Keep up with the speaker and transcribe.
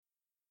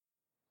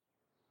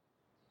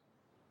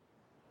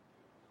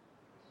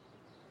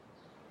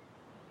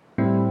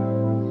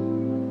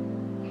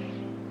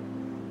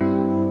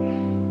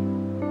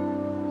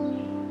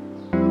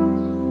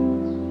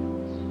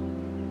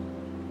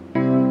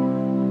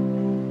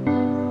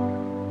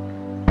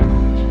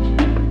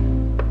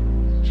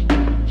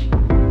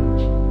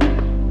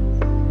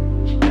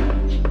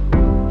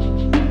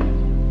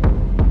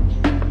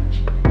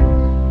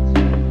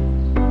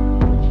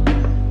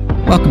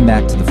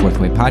back to the Fourth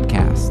Way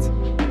Podcast.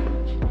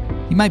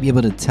 You might be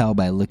able to tell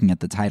by looking at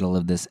the title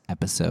of this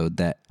episode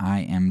that I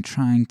am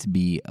trying to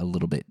be a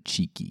little bit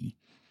cheeky.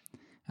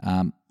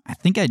 I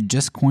think I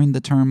just coined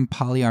the term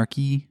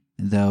polyarchy,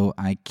 though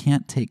I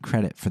can't take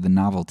credit for the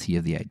novelty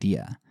of the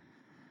idea.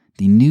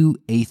 The New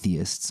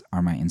Atheists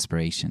are my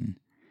inspiration.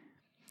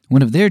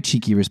 One of their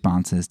cheeky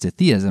responses to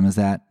theism is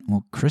that,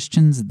 well,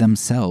 Christians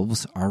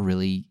themselves are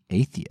really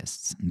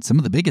atheists, and some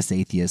of the biggest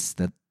atheists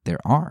that there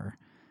are.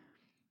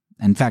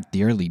 In fact,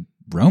 the early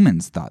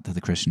Romans thought that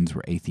the Christians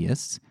were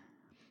atheists.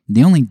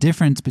 The only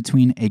difference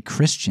between a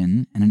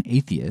Christian and an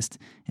atheist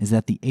is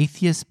that the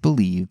atheist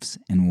believes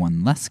in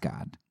one less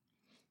God.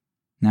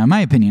 Now, in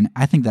my opinion,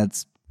 I think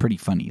that's pretty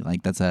funny.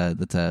 Like that's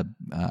a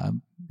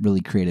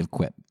really creative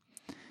quip.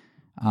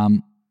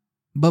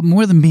 But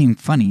more than being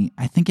funny,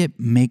 I think it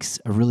makes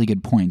a really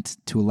good point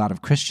to a lot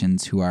of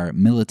Christians who are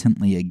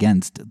militantly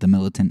against the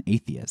militant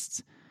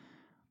atheists.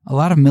 A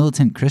lot of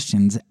militant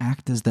Christians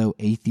act as though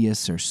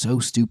atheists are so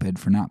stupid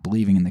for not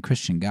believing in the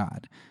Christian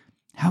God.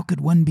 How could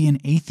one be an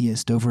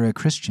atheist over a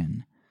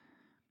Christian?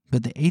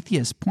 But the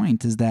atheist's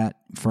point is that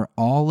for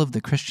all of the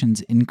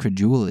Christian's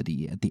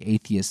incredulity at the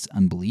atheist's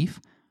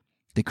unbelief,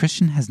 the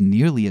Christian has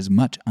nearly as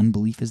much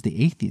unbelief as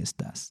the atheist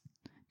does.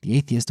 The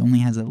atheist only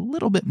has a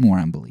little bit more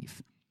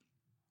unbelief.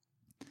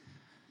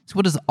 So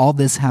what does all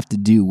this have to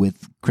do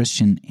with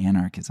Christian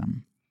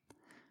anarchism?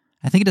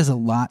 I think it has a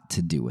lot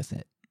to do with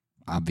it,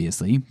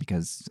 obviously,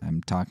 because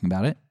I'm talking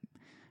about it.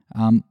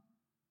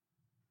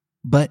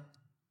 But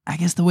I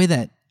guess the way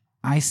that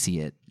I see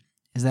it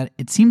is that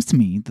it seems to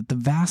me that the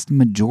vast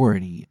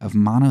majority of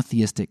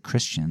monotheistic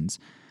Christians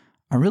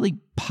are really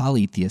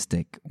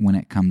polytheistic when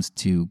it comes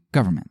to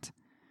government.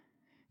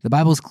 The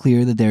Bible is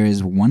clear that there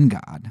is one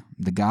God,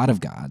 the God of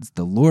gods,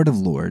 the Lord of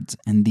lords,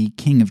 and the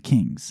King of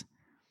kings.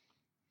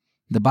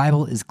 The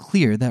Bible is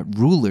clear that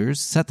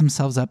rulers set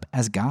themselves up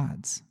as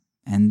gods,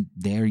 and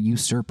they're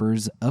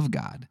usurpers of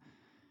God.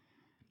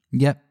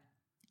 Yet,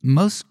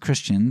 most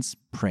Christians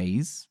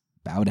praise,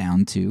 bow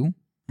down to,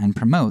 and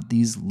promote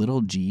these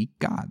little g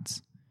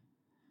gods.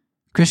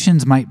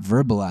 Christians might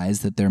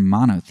verbalize that they're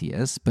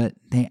monotheists, but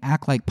they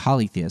act like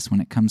polytheists when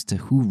it comes to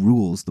who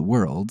rules the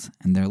world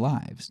and their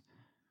lives.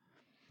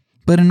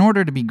 But in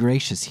order to be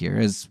gracious here,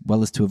 as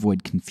well as to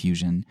avoid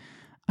confusion,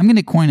 I'm going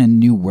to coin a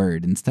new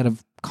word. Instead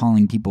of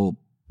calling people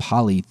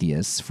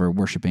polytheists for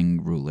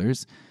worshiping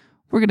rulers,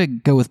 we're going to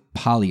go with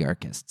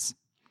polyarchists.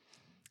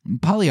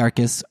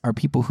 Polyarchists are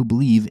people who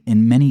believe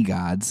in many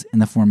gods in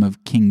the form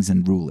of kings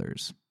and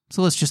rulers.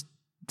 So let's just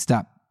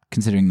stop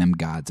considering them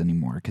gods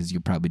anymore, because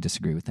you'll probably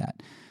disagree with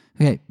that.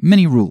 Okay,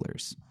 many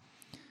rulers.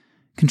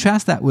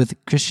 Contrast that with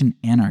Christian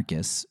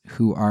anarchists,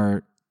 who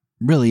are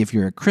really, if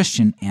you're a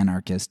Christian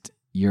anarchist,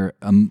 you're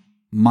a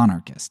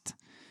monarchist.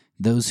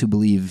 Those who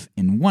believe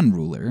in one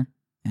ruler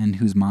and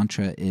whose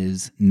mantra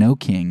is no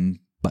king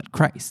but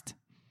Christ.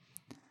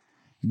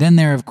 Then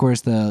there are, of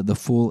course, the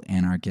full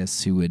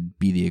anarchists who would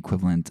be the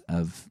equivalent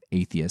of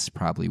atheists,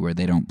 probably, where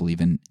they don't believe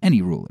in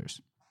any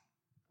rulers.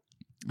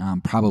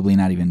 Probably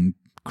not even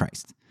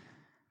Christ.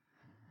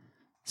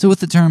 So with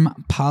the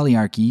term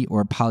polyarchy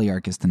or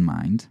polyarchist in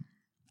mind,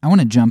 I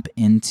want to jump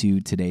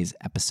into today's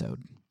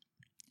episode.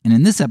 And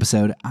in this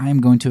episode, I am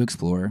going to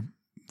explore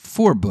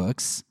 4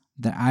 books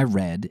that I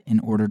read in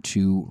order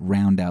to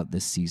round out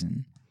this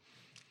season.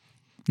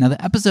 Now,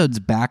 the episode's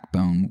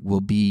backbone will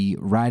be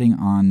riding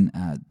on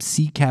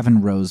C.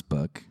 Kavin Rowe's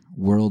book,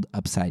 World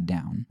Upside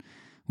Down,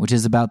 which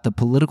is about the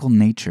political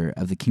nature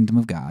of the kingdom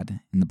of God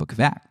in the book of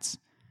Acts.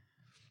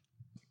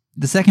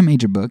 The second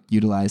major book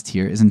utilized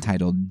here is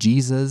entitled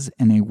Jesus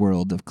in a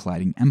World of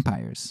Colliding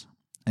Empires,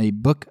 a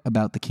book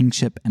about the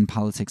kingship and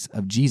politics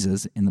of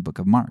Jesus in the book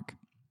of Mark.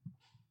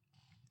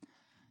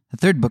 The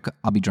third book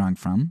I'll be drawing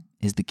from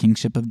is The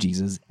Kingship of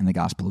Jesus in the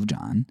Gospel of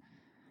John,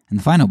 and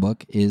the final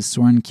book is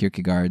Soren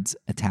Kierkegaard's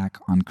Attack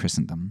on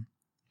Christendom.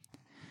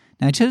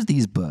 Now, I chose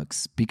these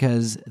books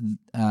because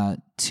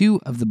 2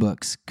 of the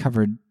books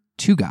covered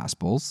 2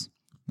 Gospels.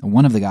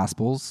 One of the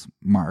Gospels,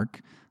 Mark,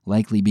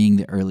 likely being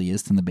the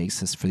earliest and the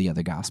basis for the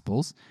other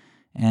Gospels,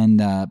 and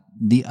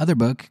the other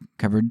book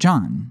covered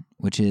John,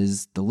 which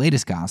is the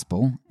latest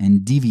Gospel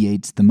and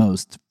deviates the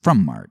most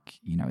from Mark.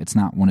 You know, it's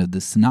not one of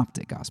the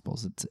synoptic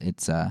Gospels.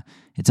 It's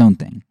its own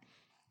thing.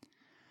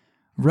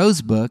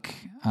 Rowe's book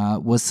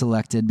was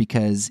selected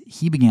because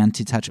he began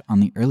to touch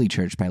on the early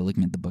church by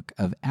looking at the book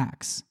of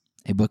Acts,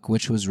 a book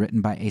which was written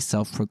by a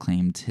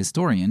self-proclaimed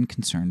historian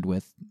concerned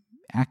with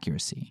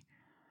accuracy.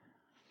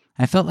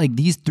 I felt like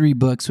these 3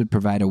 books would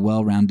provide a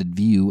well-rounded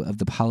view of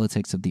the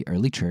politics of the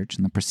early church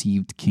and the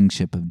perceived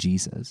kingship of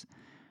Jesus.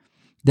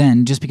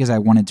 Then, just because I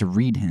wanted to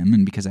read him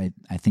and because I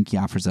think he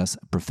offers us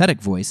a prophetic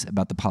voice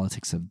about the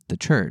politics of the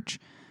church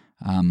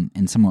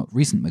in somewhat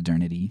recent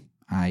modernity,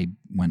 I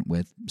went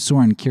with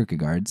Soren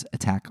Kierkegaard's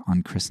Attack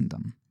on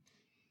Christendom.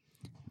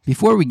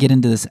 Before we get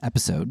into this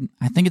episode,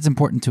 I think it's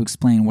important to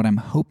explain what I'm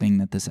hoping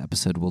that this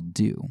episode will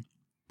do.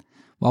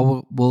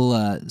 While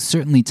we'll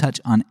certainly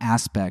touch on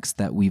aspects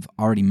that we've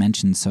already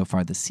mentioned so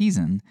far this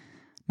season,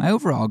 My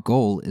overall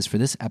goal is for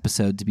this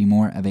episode to be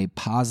more of a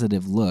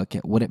positive look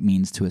at what it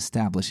means to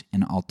establish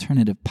an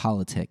alternative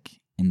politic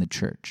in the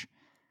church.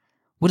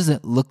 What does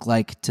it look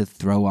like to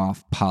throw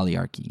off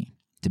polyarchy,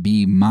 to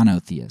be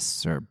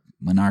monotheists or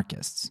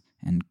monarchists,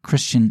 and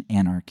Christian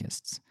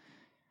anarchists?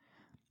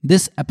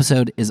 This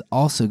episode is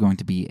also going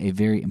to be a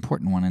very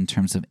important one in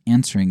terms of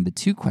answering the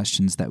two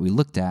questions that we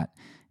looked at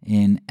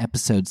in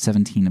episode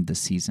 17 of this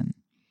season.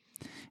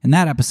 In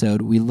that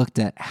episode, we looked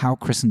at how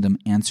Christendom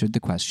answered the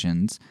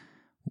questions,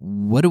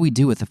 what do we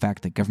do with the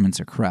fact that governments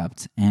are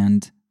corrupt,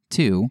 and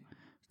 2,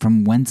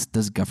 from whence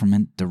does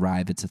government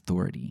derive its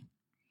authority?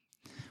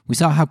 We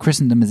saw how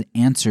Christendom has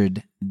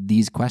answered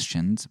these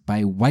questions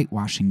by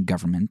whitewashing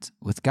government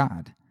with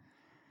God.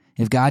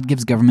 If God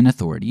gives government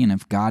authority, and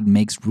if God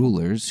makes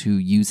rulers who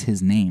use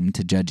his name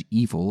to judge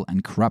evil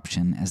and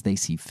corruption as they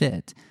see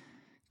fit,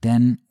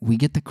 then we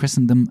get the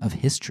Christendom of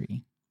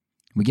history.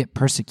 We get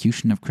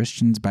persecution of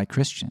Christians by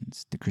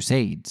Christians, the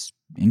Crusades,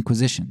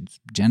 Inquisitions,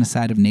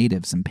 genocide of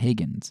natives and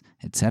pagans,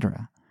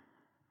 etc.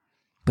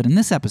 But in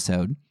this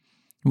episode,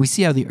 we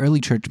see how the early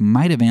church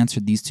might have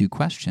answered these two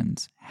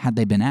questions had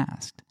they been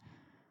asked.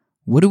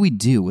 What do we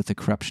do with the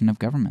corruption of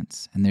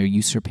governments and their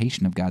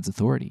usurpation of God's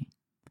authority?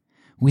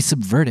 We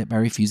subvert it by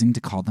refusing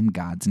to call them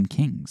gods and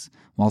kings,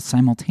 while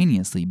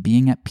simultaneously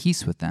being at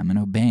peace with them and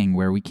obeying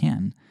where we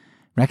can,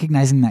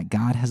 recognizing that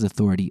God has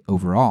authority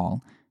over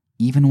all,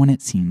 even when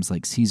it seems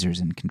like Caesar's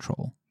in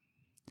control.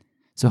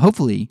 So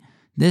hopefully,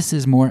 this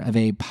is more of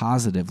a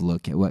positive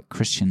look at what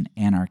Christian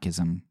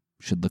anarchism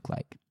should look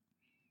like.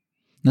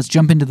 Let's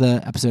jump into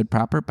the episode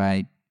proper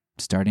by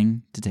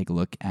starting to take a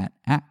look at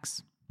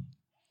Acts.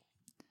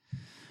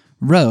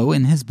 Rowe,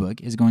 in his book,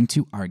 is going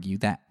to argue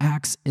that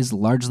Acts is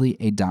largely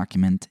a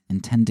document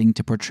intending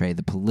to portray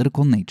the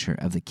political nature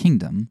of the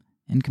kingdom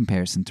in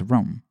comparison to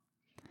Rome.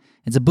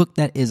 It's a book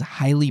that is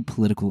highly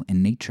political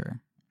in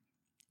nature.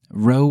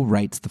 Rowe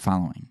writes the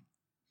following,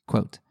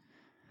 quote,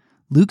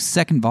 Luke's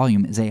second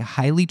volume is a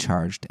highly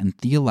charged and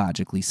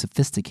theologically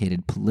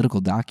sophisticated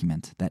political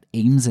document that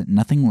aims at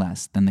nothing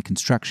less than the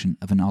construction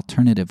of an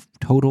alternative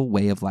total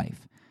way of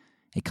life,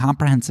 a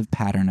comprehensive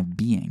pattern of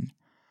being,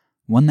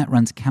 one that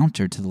runs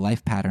counter to the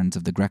life patterns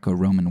of the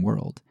Greco-Roman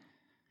world.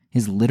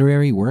 His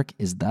literary work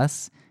is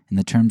thus, in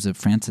the terms of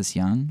Francis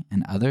Young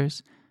and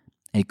others,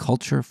 a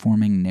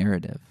culture-forming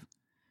narrative.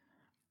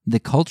 The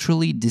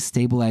culturally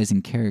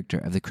destabilizing character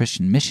of the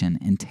Christian mission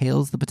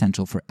entails the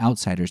potential for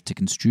outsiders to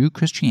construe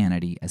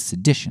Christianity as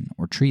sedition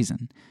or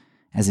treason,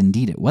 as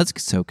indeed it was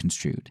so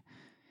construed.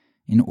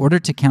 In order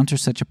to counter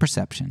such a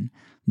perception,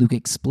 Luke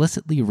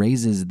explicitly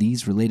raises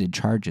these related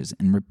charges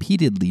and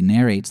repeatedly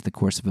narrates the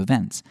course of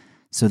events,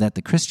 so that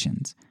the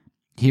Christians,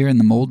 here in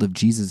the mold of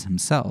Jesus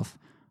himself,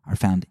 are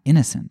found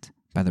innocent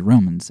by the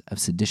Romans of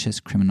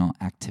seditious criminal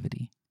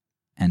activity.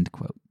 End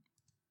quote.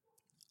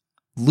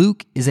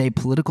 Luke is a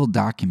political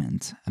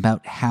document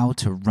about how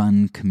to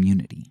run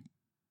community.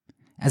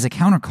 As a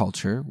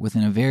counterculture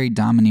within a very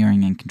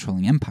domineering and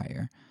controlling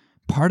empire,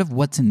 part of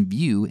what's in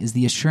view is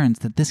the assurance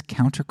that this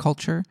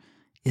counterculture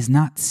is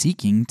not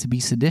seeking to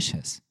be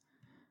seditious.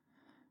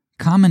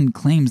 Common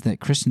claims that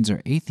Christians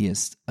are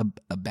atheists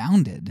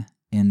abounded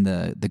in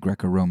the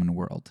Greco-Roman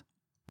world.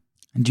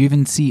 And you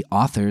even see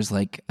authors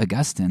like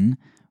Augustine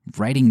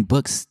writing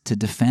books to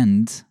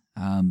defend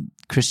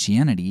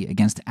Christianity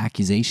against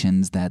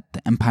accusations that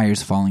the empire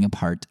is falling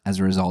apart as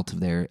a result of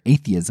their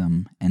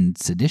atheism and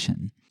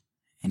sedition.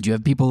 And you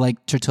have people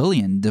like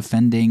Tertullian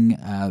defending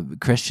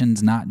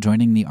Christians not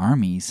joining the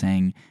army,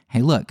 saying,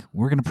 hey, look,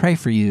 we're going to pray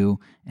for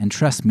you, and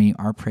trust me,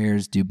 our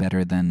prayers do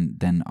better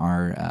than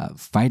our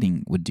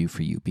fighting would do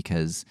for you,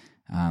 because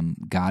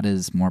God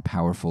is more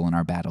powerful and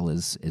our battle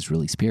is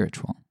really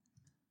spiritual.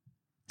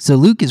 So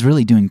Luke is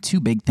really doing two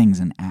big things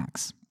in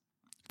Acts.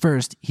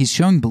 First, he's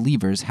showing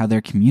believers how their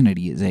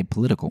community is a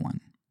political one.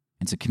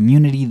 It's a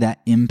community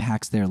that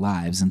impacts their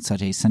lives in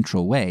such a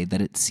central way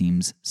that it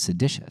seems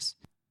seditious.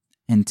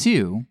 And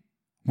 2,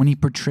 when he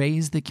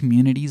portrays the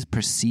community's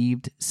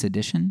perceived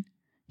sedition,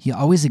 he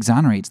always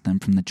exonerates them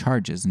from the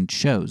charges and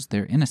shows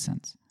their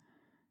innocence.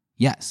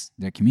 Yes,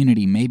 their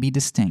community may be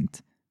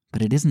distinct,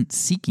 but it isn't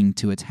seeking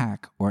to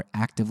attack or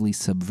actively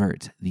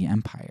subvert the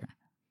empire.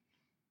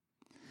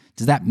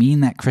 Does that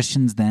mean that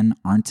Christians then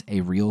aren't a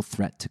real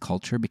threat to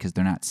culture because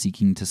they're not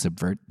seeking to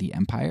subvert the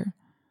empire?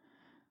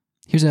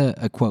 Here's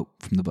a quote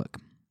from the book.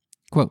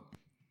 Quote,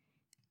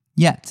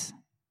 "Yet,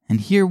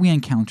 and here we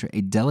encounter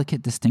a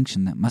delicate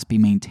distinction that must be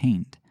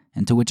maintained,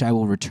 and to which I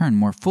will return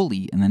more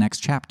fully in the next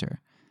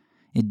chapter.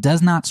 It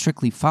does not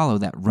strictly follow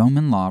that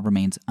Roman law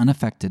remains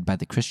unaffected by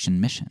the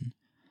Christian mission.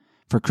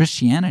 For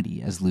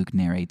Christianity, as Luke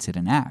narrates it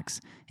in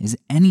Acts, is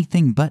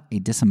anything but a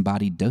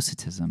disembodied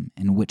docetism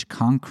in which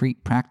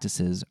concrete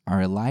practices are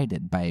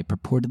elided by a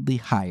purportedly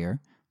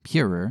higher,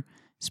 purer,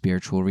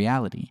 spiritual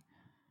reality.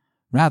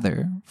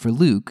 Rather, for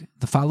Luke,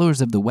 the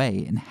followers of the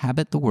way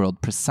inhabit the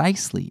world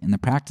precisely in the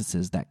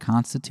practices that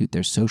constitute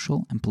their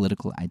social and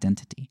political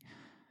identity.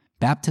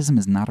 Baptism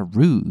is not a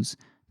ruse,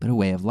 but a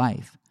way of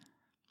life.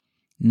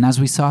 And as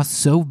we saw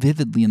so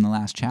vividly in the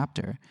last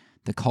chapter,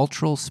 The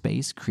cultural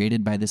space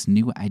created by this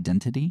new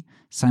identity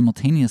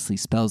simultaneously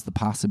spells the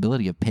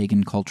possibility of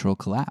pagan cultural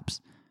collapse.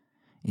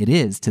 It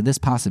is to this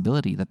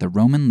possibility that the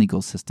Roman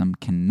legal system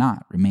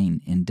cannot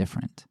remain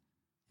indifferent."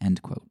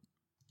 End quote.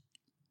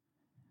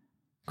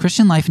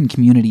 Christian life and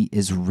community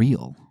is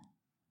real,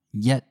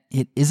 yet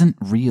it isn't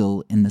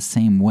real in the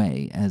same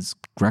way as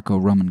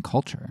Greco-Roman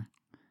culture.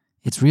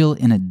 It's real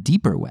in a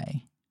deeper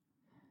way.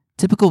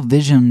 Typical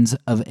visions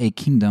of a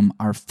kingdom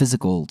are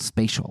physical,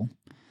 spatial.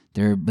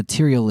 They're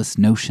materialist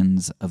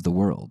notions of the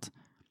world.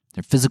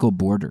 They're physical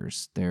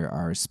borders. There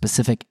are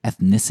specific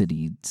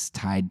ethnicities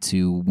tied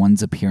to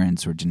one's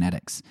appearance or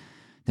genetics.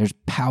 There's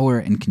power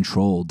and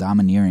control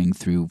domineering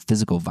through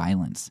physical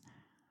violence.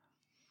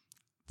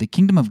 The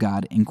kingdom of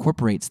God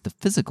incorporates the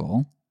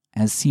physical,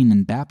 as seen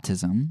in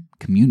baptism,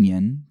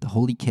 communion, the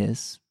holy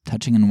kiss,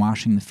 touching and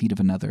washing the feet of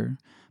another,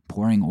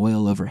 pouring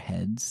oil over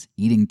heads,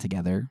 eating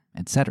together,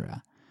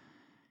 etc.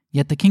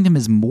 Yet the kingdom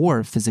is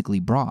more physically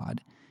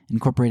broad,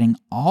 incorporating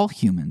all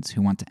humans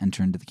who want to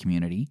enter into the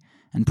community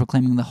and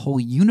proclaiming the whole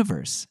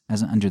universe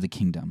as under the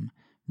kingdom,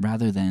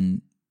 rather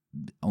than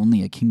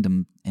only a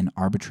kingdom in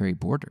arbitrary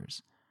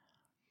borders.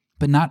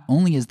 But not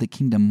only is the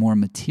kingdom more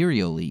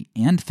materially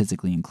and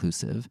physically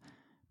inclusive,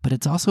 but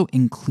it's also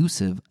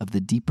inclusive of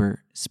the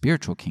deeper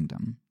spiritual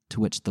kingdom, to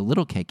which the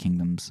little k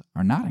kingdoms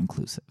are not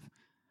inclusive.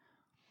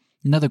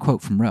 Another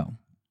quote from Rowe,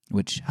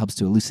 which helps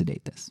to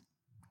elucidate this.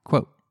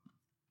 Quote,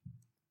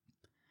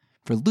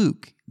 "For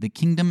Luke, the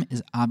kingdom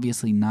is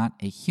obviously not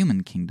a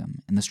human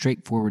kingdom in the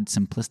straightforward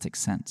simplistic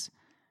sense,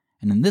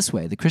 and in this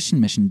way the Christian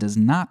mission does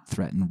not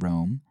threaten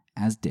Rome,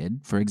 as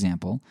did, for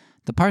example,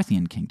 the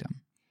Parthian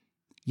kingdom.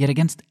 Yet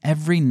against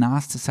every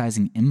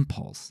Gnosticizing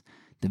impulse,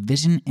 the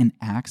vision in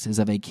Acts is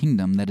of a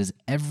kingdom that is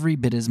every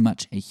bit as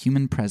much a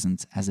human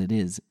presence as it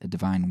is a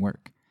divine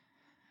work.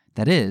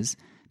 That is,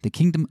 the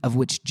kingdom of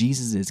which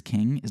Jesus is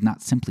king is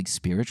not simply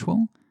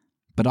spiritual,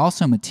 but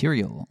also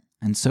material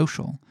and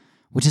social,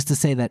 which is to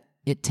say that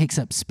it takes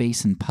up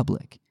space in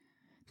public.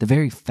 The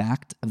very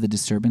fact of the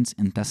disturbance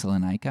in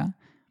Thessalonica,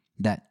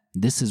 that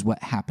this is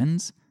what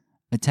happens,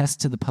 attests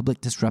to the public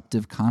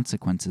disruptive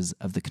consequences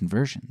of the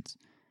conversions.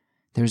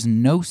 There's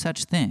no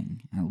such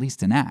thing, at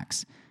least in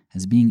Acts,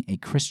 as being a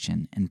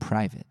Christian in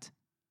private."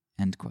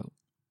 End quote.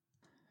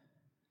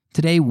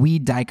 Today, we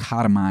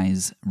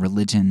dichotomize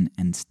religion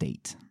and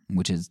state,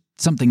 which is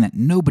something that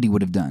nobody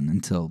would have done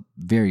until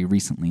very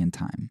recently in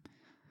time.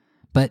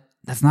 But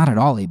that's not at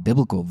all a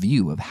biblical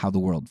view of how the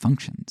world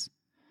functions.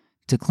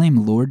 To claim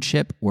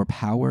lordship or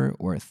power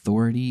or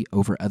authority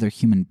over other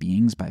human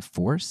beings by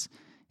force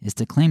is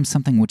to claim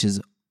something which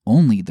is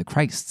only the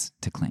Christ's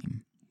to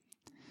claim.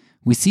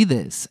 We see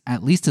this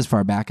at least as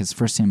far back as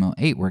 1 Samuel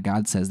 8, where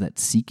God says that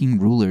seeking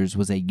rulers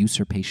was a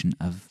usurpation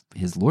of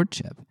his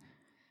lordship.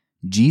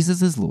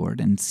 Jesus is Lord,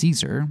 and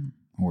Caesar,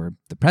 or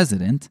the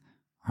president,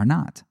 are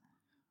not.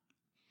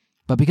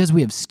 But because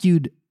we have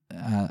skewed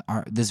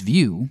this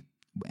view,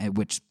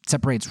 which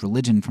separates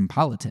religion from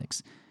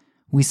politics,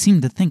 we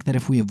seem to think that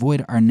if we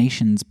avoid our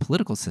nation's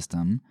political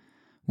system,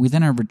 we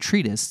then are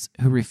retreatists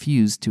who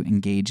refuse to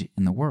engage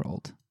in the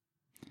world.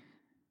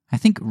 I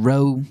think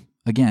Rowe,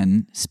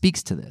 again,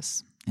 speaks to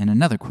this in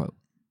another quote.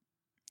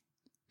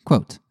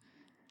 Quote,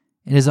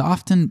 "It has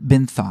often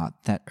been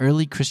thought that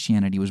early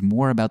Christianity was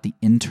more about the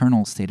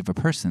internal state of a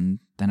person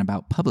than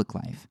about public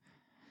life.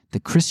 The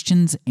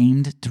Christians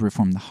aimed to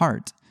reform the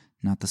heart,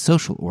 not the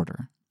social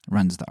order,"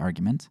 runs the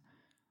argument.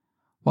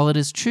 While it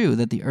is true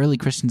that the early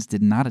Christians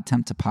did not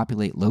attempt to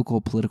populate local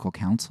political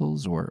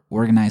councils or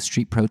organize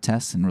street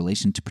protests in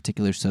relation to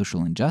particular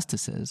social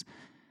injustices,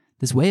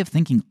 this way of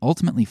thinking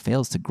ultimately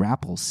fails to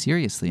grapple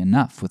seriously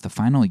enough with the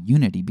final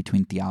unity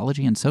between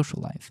theology and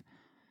social life.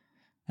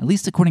 At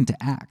least according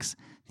to Acts,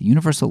 the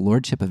universal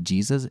lordship of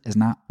Jesus is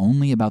not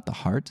only about the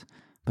heart,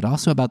 but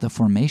also about the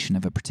formation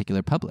of a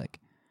particular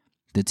public.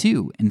 The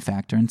two, in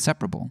fact, are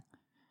inseparable.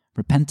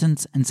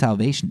 Repentance and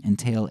salvation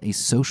entail a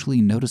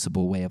socially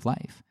noticeable way of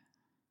life.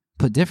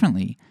 Put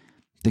differently,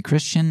 the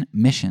Christian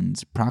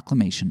mission's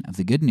proclamation of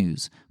the good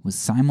news was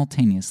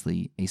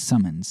simultaneously a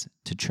summons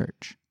to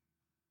church.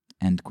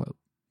 End quote.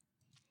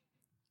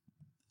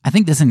 I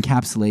think this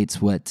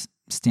encapsulates what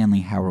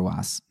Stanley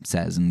Hauerwas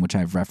says, and which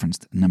I've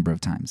referenced a number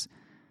of times,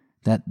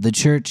 that the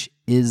church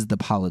is the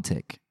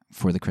politic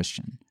for the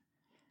Christian.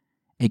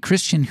 A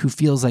Christian who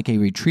feels like a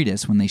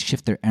retreatist when they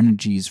shift their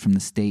energies from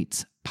the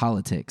state's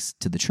politics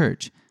to the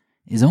church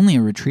is only a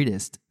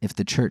retreatist if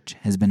the church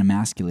has been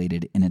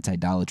emasculated in its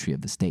idolatry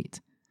of the state.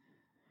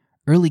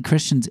 Early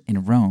Christians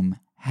in Rome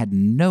had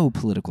no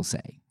political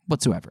say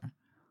whatsoever,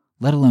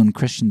 let alone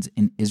Christians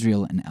in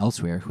Israel and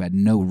elsewhere who had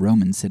no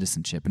Roman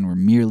citizenship and were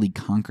merely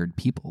conquered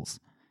peoples.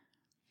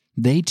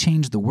 They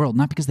changed the world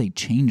not because they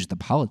changed the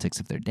politics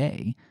of their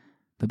day,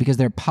 but because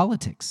their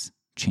politics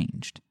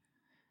changed.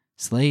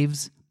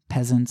 Slaves,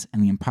 peasants,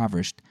 and the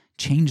impoverished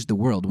changed the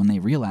world when they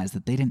realized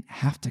that they didn't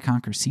have to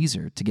conquer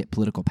Caesar to get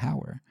political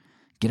power,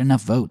 get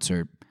enough votes,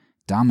 or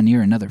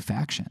domineer another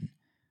faction.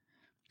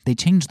 They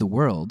changed the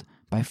world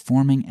by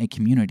forming a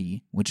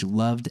community which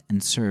loved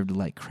and served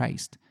like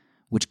Christ,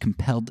 which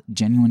compelled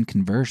genuine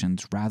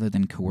conversions rather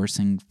than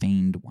coercing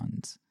feigned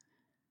ones.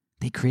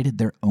 They created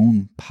their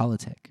own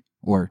politic,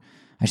 or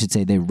I should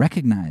say they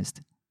recognized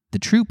the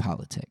true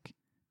politic,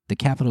 the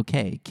capital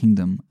K,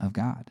 kingdom of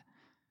God.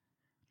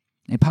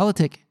 A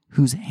politic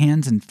whose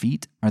hands and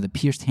feet are the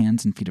pierced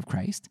hands and feet of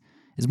Christ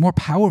is more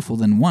powerful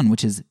than one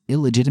which is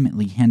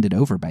illegitimately handed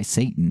over by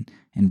Satan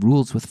and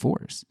rules with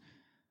force.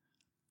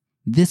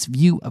 This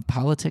view of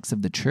politics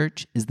of the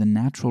church is the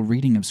natural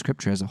reading of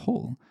Scripture as a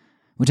whole,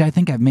 which I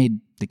think I've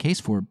made the case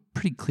for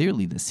pretty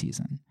clearly this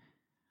season.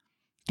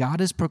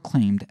 God is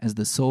proclaimed as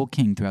the sole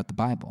king throughout the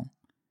Bible.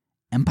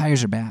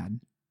 Empires are bad,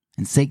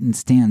 and Satan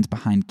stands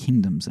behind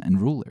kingdoms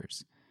and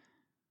rulers.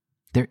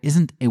 There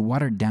isn't a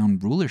watered-down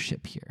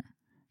rulership here.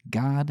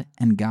 God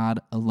and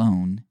God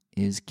alone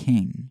is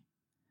king.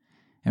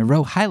 And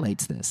Rowe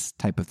highlights this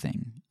type of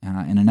thing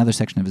in another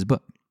section of his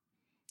book.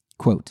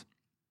 Quote,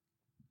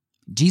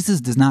 Jesus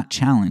does not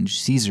challenge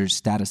Caesar's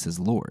status as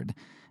Lord,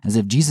 as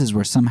if Jesus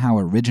were somehow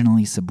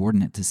originally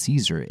subordinate to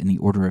Caesar in the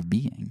order of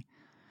being.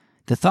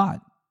 The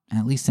thought,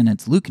 at least in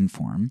its Lucan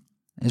form,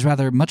 is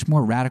rather much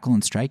more radical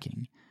and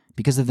striking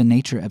because of the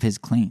nature of his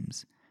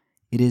claims.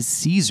 It is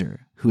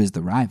Caesar who is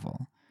the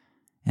rival,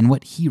 and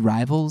what he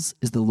rivals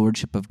is the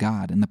lordship of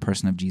God in the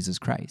person of Jesus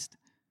Christ.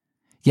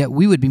 Yet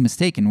we would be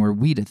mistaken were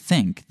we to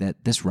think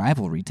that this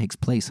rivalry takes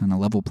place on a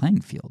level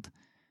playing field,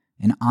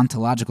 an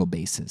ontological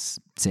basis,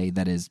 say,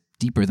 that is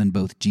deeper than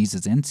both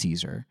Jesus and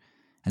Caesar,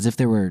 as if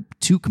there were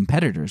two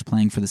competitors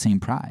playing for the same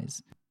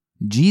prize.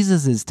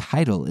 Jesus'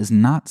 title is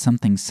not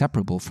something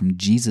separable from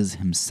Jesus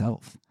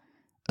himself,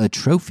 a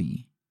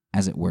trophy,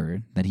 as it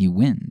were, that he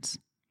wins.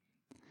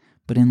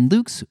 But in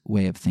Luke's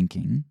way of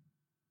thinking,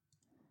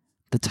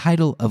 the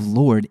title of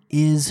Lord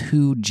is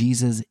who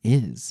Jesus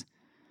is.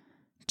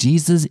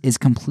 Jesus is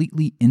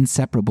completely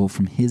inseparable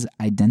from his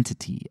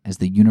identity as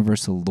the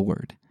universal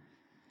Lord.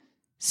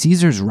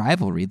 Caesar's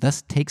rivalry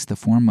thus takes the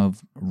form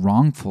of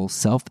wrongful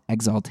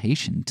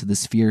self-exaltation to the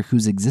sphere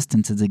whose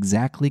existence is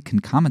exactly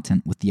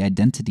concomitant with the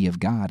identity of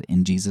God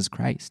in Jesus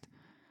Christ.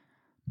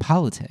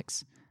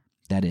 Politics,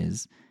 that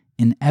is,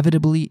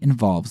 inevitably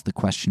involves the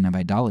question of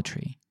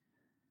idolatry.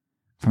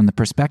 From the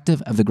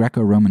perspective of the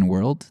Greco-Roman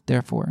world,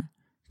 therefore,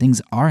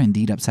 things are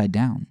indeed upside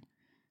down.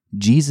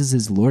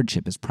 Jesus'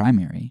 lordship is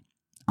primary,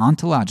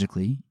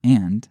 ontologically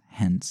and,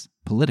 hence,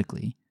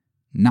 politically,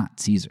 not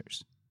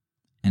Caesar's.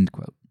 End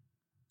quote.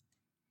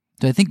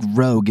 So I think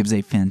Rowe gives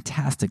a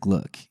fantastic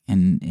look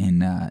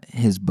in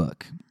his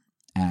book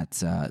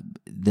at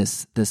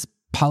this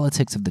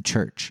politics of the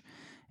church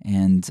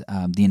and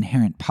the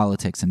inherent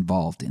politics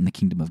involved in the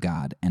kingdom of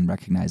God and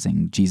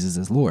recognizing Jesus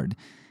as Lord,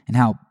 and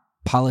how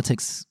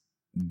politics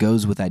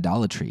goes with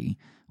idolatry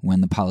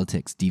when the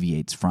politics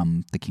deviates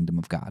from the kingdom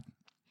of God.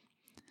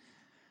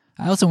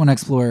 I also want to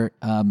explore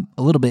a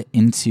little bit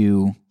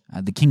into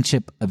the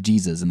kingship of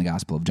Jesus in the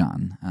Gospel of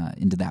John,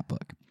 into that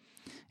book.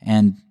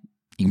 And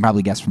you can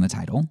probably guess from the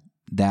title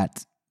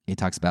that it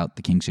talks about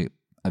the kingship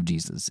of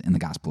Jesus in the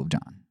Gospel of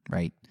John,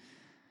 right?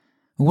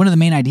 One of the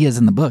main ideas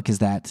in the book is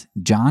that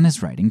John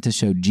is writing to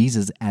show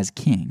Jesus as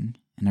king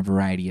in a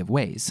variety of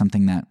ways,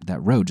 something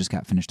that Rowe just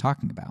got finished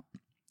talking about.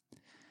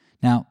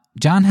 Now,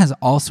 John has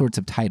all sorts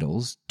of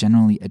titles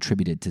generally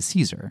attributed to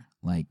Caesar,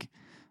 like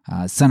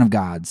Son of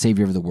God,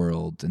 Savior of the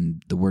world,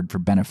 and the word for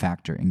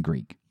benefactor in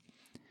Greek.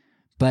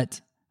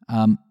 But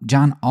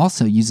John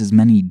also uses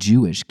many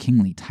Jewish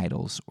kingly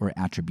titles or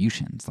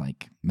attributions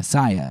like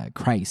Messiah,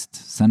 Christ,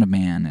 Son of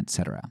Man,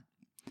 etc.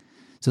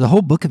 So the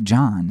whole book of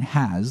John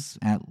has,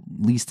 at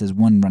least as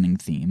one running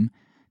theme,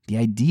 the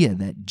idea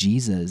that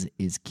Jesus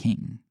is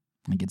king.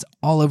 Like it's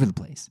all over the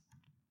place.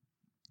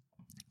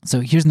 So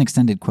here's an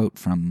extended quote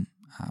from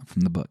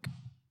the book.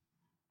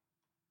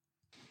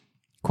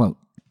 Quote,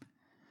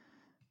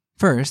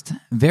 first,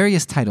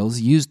 various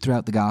titles used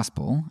throughout the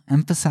gospel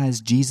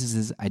emphasize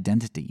Jesus'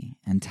 identity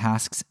and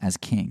tasks as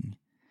king.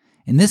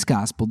 In this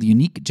gospel, the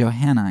unique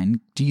Johannine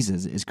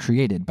Jesus is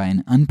created by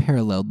an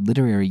unparalleled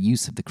literary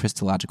use of the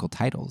Christological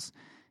titles,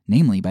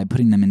 namely by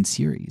putting them in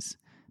series,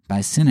 by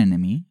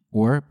synonymy,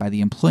 or by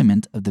the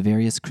employment of the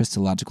various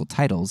Christological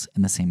titles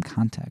in the same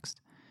context.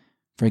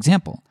 For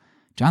example,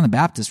 John the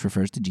Baptist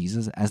refers to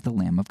Jesus as the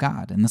Lamb of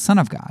God and the Son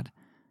of God,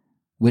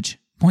 which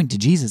point to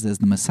Jesus as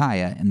the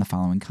Messiah in the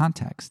following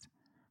context.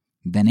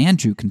 Then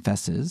Andrew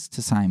confesses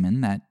to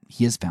Simon that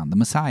he has found the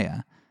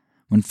Messiah.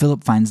 When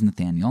Philip finds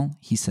Nathanael,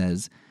 he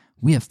says,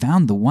 "We have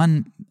found the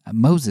one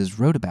Moses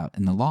wrote about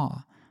in the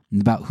law,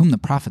 and about whom the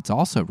prophets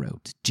also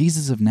wrote,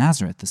 Jesus of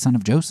Nazareth, the son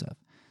of Joseph."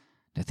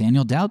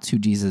 Nathanael doubts who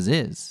Jesus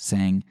is,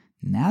 saying,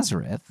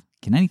 "Nazareth?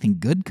 Can anything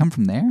good come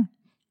from there?"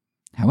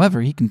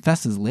 However, he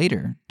confesses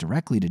later,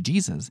 directly to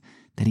Jesus,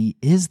 that he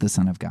is the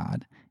Son of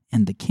God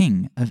and the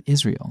King of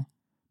Israel.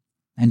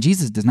 And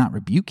Jesus does not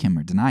rebuke him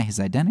or deny his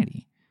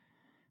identity.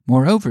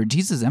 Moreover,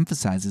 Jesus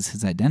emphasizes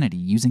his identity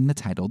using the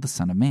title the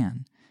Son of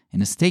Man,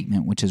 in a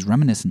statement which is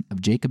reminiscent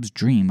of Jacob's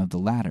dream of the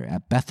ladder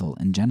at Bethel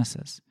in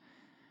Genesis.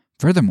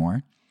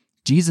 Furthermore,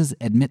 Jesus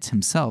admits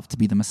himself to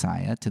be the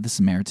Messiah to the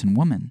Samaritan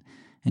woman,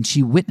 and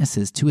she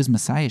witnesses to his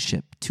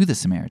messiahship to the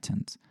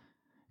Samaritans.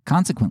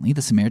 Consequently,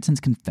 the Samaritans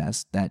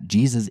confessed that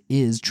Jesus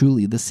is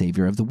truly the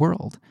Savior of the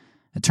world,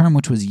 a term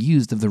which was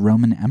used of the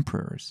Roman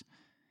emperors.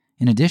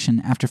 In addition,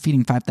 after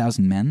feeding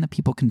 5,000 men, the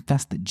people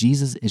confessed that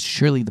Jesus is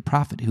surely the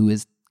prophet who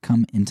is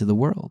come into the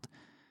world.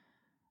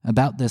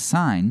 About this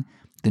sign,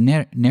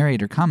 the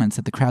narrator comments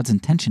that the crowd's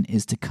intention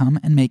is to come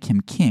and make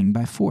him king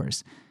by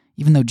force,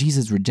 even though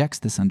Jesus rejects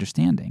this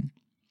understanding.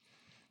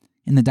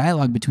 In the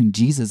dialogue between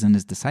Jesus and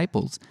his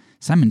disciples,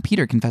 Simon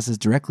Peter confesses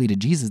directly to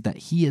Jesus that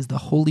he is the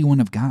Holy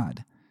One of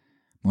God.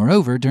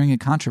 Moreover, during a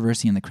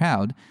controversy in the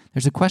crowd,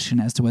 there's a question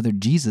as to whether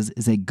Jesus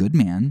is a good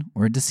man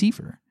or a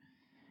deceiver.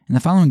 In the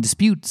following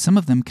dispute, some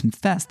of them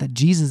confess that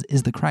Jesus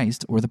is the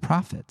Christ or the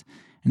prophet,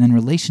 and in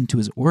relation to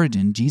his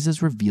origin,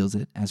 Jesus reveals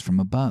it as from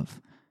above.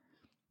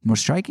 More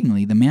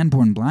strikingly, the man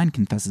born blind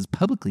confesses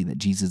publicly that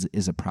Jesus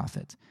is a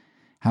prophet.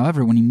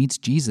 However, when he meets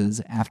Jesus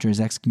after his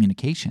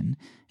excommunication,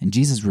 and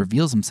Jesus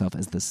reveals himself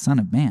as the Son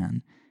of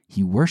Man,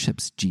 he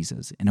worships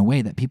Jesus in a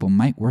way that people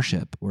might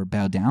worship or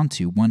bow down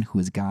to one who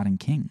is God and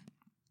King.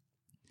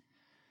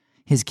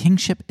 His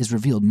kingship is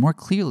revealed more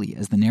clearly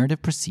as the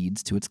narrative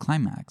proceeds to its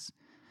climax.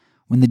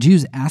 When the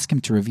Jews ask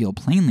him to reveal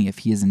plainly if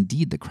he is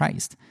indeed the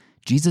Christ,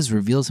 Jesus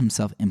reveals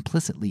himself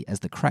implicitly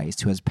as the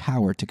Christ who has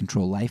power to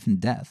control life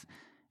and death,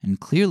 and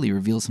clearly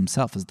reveals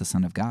himself as the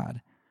Son of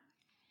God.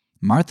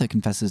 Martha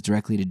confesses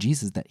directly to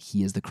Jesus that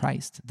he is the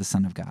Christ, the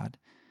Son of God,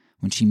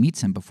 when she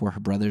meets him before her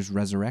brother's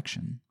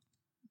resurrection.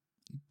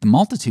 The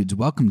multitudes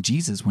welcome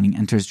Jesus when he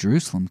enters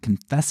Jerusalem,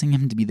 confessing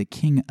him to be the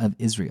King of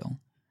Israel.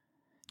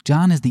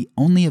 John is the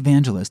only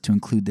evangelist to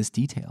include this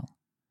detail.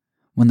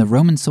 When the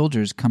Roman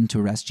soldiers come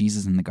to arrest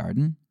Jesus in the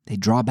garden, they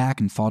draw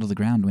back and fall to the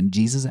ground when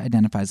Jesus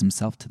identifies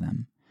himself to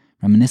them,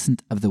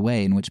 reminiscent of the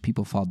way in which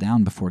people fall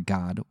down before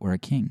God or a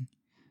king.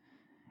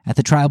 At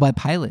the trial by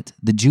Pilate,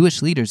 the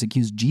Jewish leaders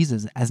accused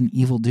Jesus as an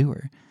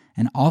evildoer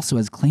and also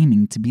as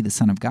claiming to be the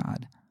Son of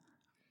God.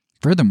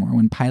 Furthermore,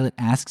 when Pilate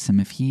asks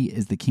him if he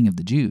is the King of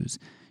the Jews,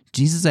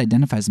 Jesus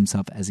identifies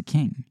himself as a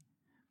king,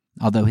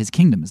 although his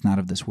kingdom is not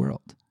of this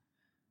world.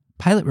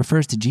 Pilate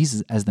refers to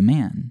Jesus as the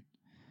man,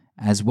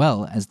 as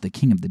well as the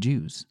King of the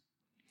Jews.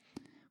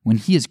 When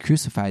he is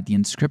crucified, the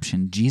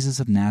inscription, Jesus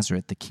of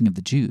Nazareth, the King of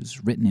the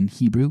Jews, written in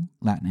Hebrew,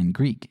 Latin, and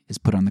Greek, is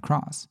put on the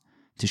cross,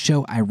 to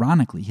show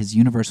ironically his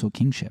universal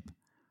kingship.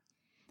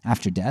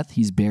 After death,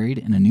 he's buried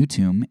in a new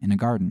tomb in a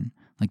garden,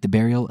 like the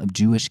burial of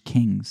Jewish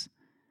kings.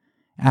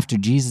 After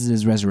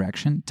Jesus'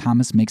 resurrection,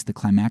 Thomas makes the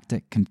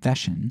climactic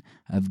confession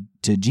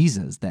to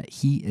Jesus that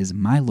he is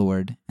my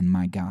Lord and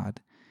my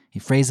God, a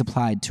phrase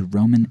applied to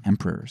Roman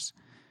emperors.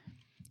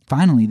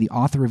 Finally, the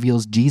author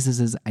reveals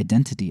Jesus'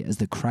 identity as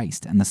the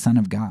Christ and the Son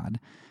of God,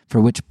 for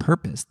which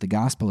purpose the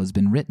gospel has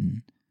been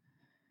written.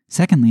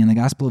 Secondly, in the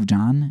Gospel of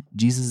John,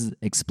 Jesus'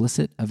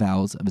 explicit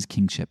avowals of his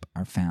kingship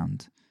are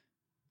found.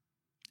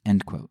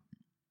 End quote.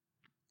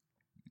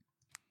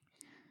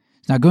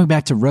 Now, going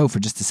back to Rowe for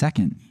just a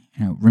second,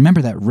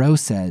 remember that Rowe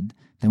said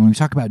that when we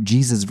talk about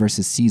Jesus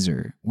versus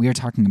Caesar, we are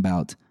talking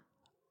about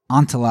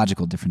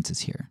ontological differences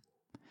here.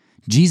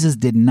 Jesus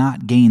did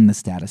not gain the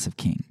status of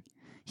king.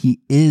 He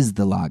is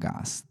the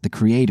Logos, the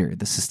creator,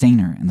 the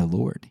sustainer, and the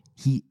Lord.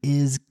 He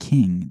is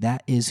king.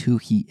 That is who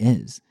he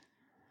is.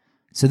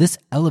 So this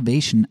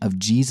elevation of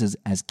Jesus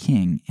as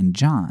king in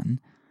John,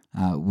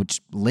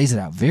 which lays it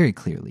out very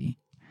clearly,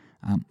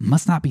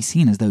 must not be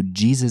seen as though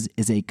Jesus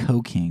is a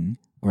co-king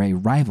or a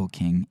rival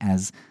king,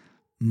 as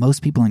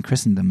most people in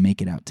Christendom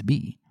make it out to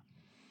be.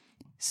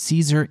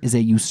 Caesar is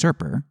a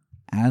usurper,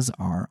 as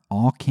are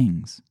all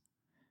kings.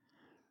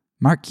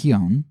 Mark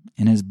Keown,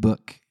 in his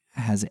book,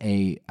 has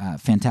a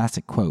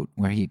fantastic quote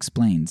where he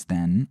explains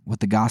then what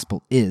the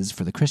gospel is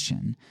for the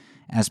Christian,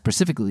 as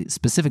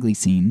specifically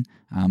seen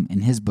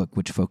in his book,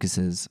 which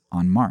focuses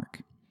on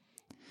Mark.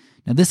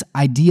 Now, this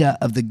idea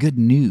of the good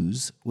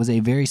news was a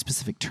very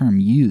specific term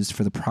used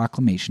for the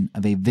proclamation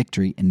of a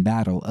victory in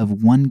battle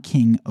of one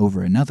king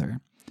over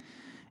another.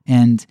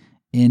 And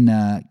in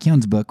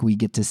Keown's book, we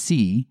get to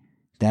see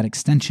that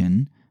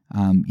extension.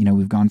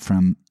 We've gone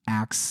from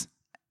Acts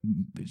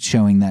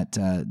showing that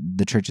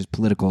the church is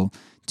political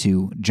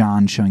to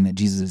John showing that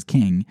Jesus is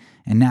king.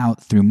 And now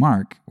through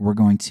Mark, we're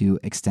going to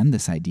extend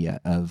this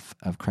idea of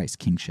Christ's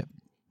kingship.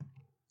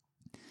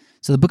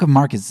 So the book of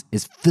Mark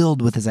is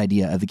filled with this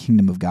idea of the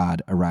kingdom of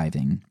God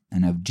arriving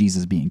and of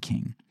Jesus being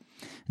king.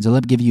 And so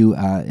let me give you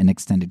an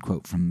extended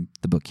quote from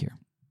the book here.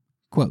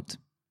 Quote,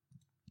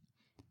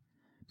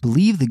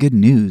 "Believe the good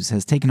news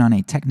has taken on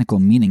a technical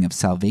meaning of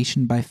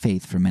salvation by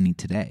faith for many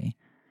today.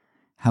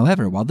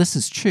 However, while this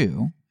is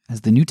true,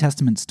 as the New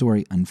Testament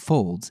story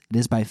unfolds, it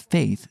is by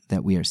faith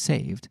that we are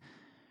saved.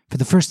 For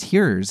the first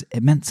hearers,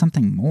 it meant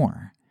something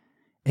more.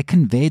 It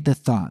conveyed the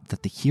thought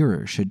that the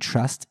hearer should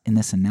trust in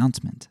this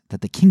announcement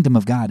that the kingdom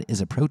of God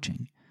is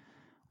approaching.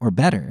 Or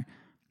better,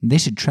 they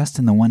should trust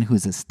in the one who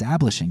is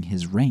establishing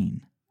his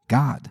reign,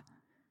 God.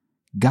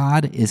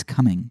 God is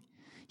coming.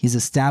 He is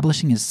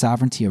establishing his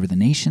sovereignty over the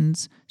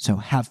nations, so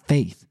have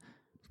faith,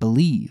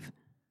 believe.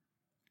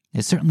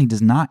 It certainly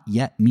does not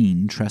yet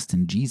mean trust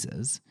in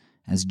Jesus.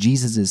 As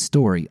Jesus'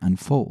 story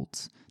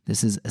unfolds,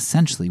 this is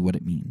essentially what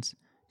it means.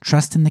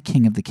 Trust in the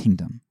King of the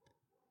kingdom.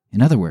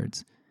 In other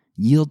words,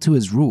 yield to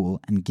his rule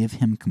and give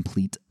him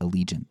complete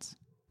allegiance."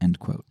 End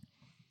quote.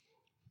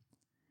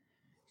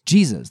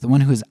 Jesus, the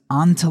one who is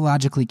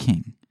ontologically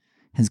king,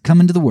 has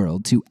come into the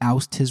world to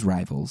oust his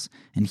rivals,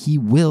 and he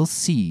will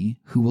see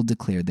who will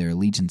declare their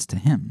allegiance to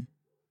him.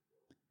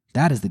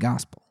 That is the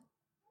gospel.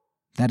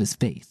 That is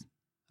faith,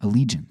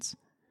 allegiance.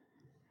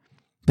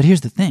 But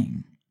here's the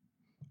thing.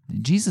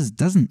 Jesus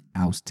doesn't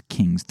oust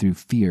kings through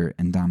fear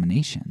and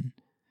domination.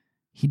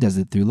 He does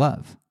it through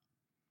love.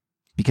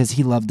 Because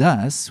he loved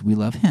us, we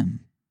love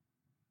him.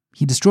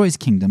 He destroys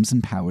kingdoms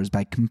and powers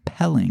by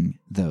compelling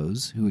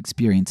those who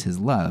experience his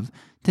love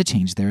to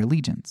change their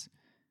allegiance.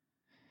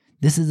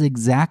 This is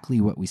exactly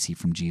what we see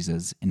from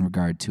Jesus in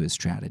regard to his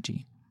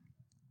strategy.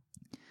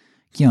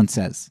 Keown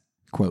says,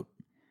 quote,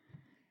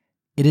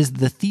 "It is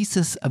the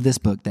thesis of this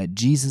book that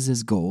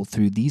Jesus' goal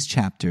through these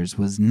chapters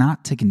was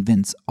not to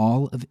convince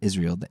all of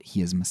Israel that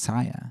he is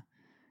Messiah.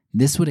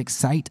 This would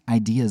excite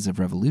ideas of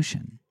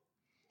revolution.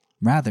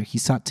 Rather, he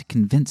sought to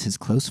convince his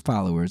close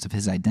followers of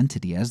his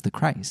identity as the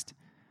Christ.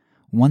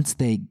 Once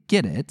they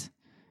get it,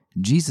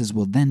 Jesus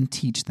will then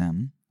teach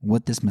them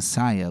what this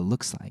Messiah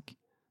looks like.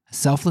 A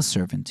selfless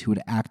servant who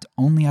would act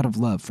only out of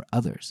love for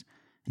others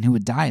and who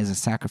would die as a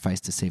sacrifice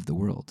to save the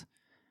world.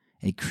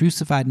 A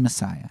crucified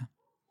Messiah.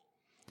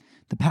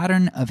 The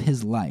pattern of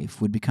his life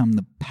would become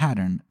the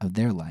pattern of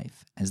their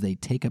life as they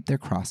take up their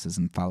crosses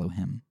and follow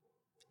him."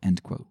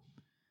 End quote.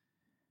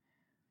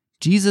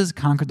 Jesus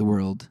conquered the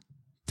world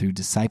through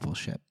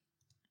discipleship.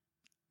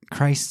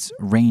 Christ's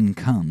reign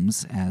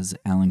comes, as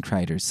Alan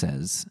Kreider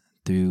says,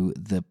 through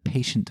the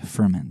patient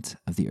ferment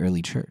of the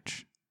early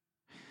church.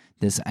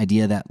 This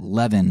idea that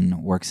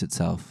leaven works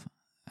itself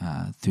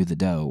through the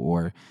dough,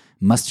 or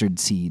mustard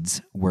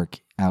seeds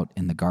work out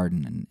in the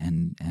garden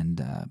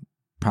and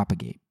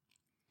propagate.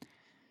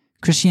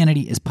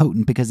 Christianity is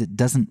potent because it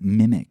doesn't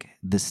mimic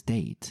the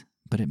state,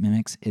 but it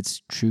mimics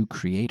its true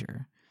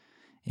creator.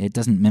 It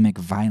doesn't mimic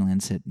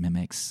violence, it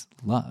mimics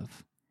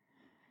love.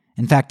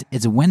 In fact,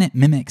 it's when it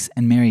mimics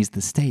and marries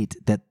the state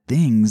that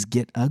things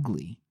get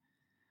ugly.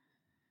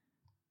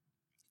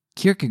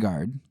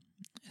 Kierkegaard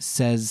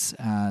says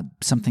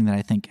something that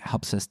I think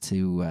helps us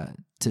to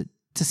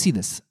see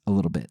this a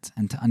little bit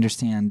and to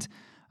understand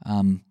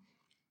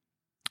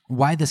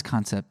why this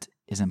concept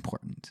is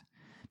important.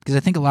 Because I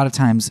think a lot of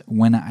times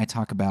when I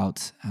talk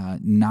about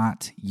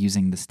not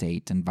using the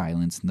state and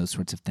violence and those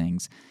sorts of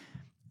things,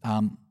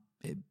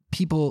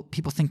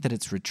 people think that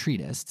it's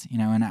retreatist,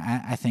 and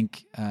I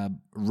think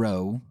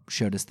Roe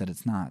showed us that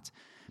it's not.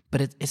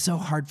 But it's so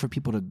hard for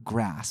people to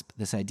grasp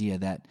this idea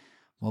that,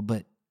 well,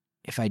 but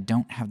if I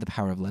don't have the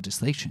power of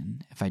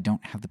legislation, if I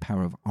don't have the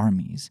power of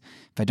armies,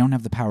 if I don't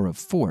have the power of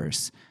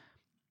force,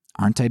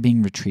 aren't I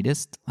being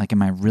retreatist? Like,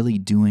 am I really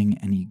doing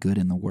any good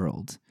in the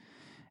world?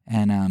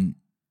 And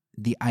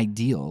the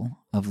ideal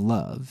of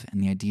love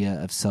and the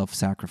idea of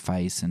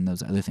self-sacrifice and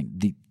those other things,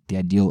 the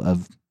ideal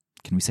of,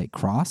 can we say,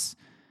 cross,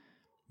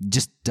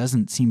 just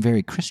doesn't seem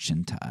very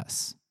Christian to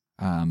us.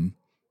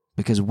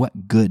 Because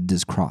what good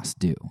does cross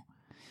do?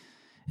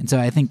 And so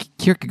I think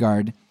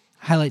Kierkegaard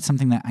highlights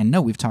something that I know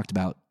we've talked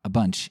about a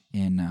bunch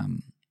in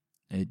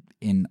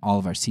all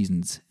of our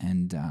seasons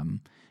and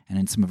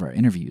in some of our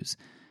interviews.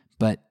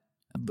 But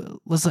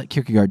let's let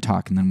Kierkegaard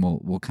talk, and then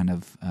we'll kind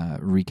of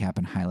recap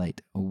and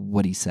highlight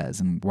what he says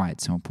and why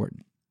it's so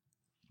important.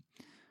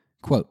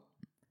 Quote,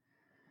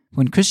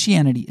 "When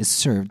Christianity is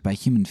served by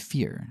human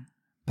fear,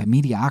 by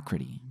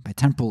mediocrity, by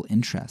temporal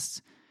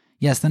interests,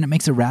 yes, then it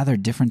makes a rather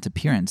different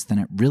appearance than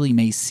it really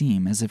may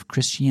seem, as if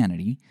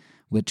Christianity,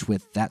 which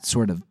with that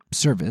sort of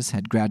service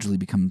had gradually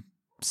become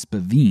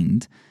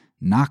spavined,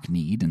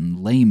 knock-kneed, and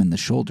lame in the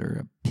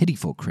shoulder, a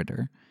pitiful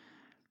critter,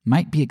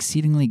 might be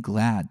exceedingly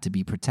glad to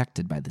be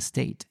protected by the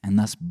state, and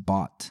thus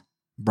brought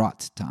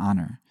to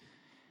honor.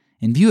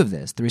 In view of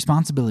this, the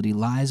responsibility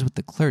lies with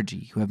the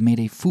clergy, who have made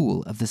a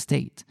fool of the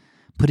state,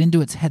 put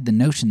into its head the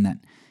notion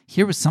that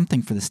here was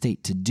something for the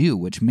state to do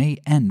which may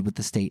end with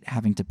the state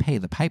having to pay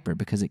the piper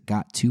because it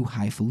got too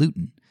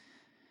highfalutin.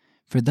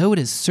 For though it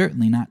is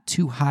certainly not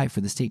too high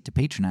for the state to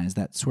patronize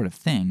that sort of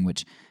thing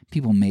which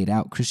people made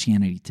out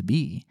Christianity to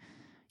be,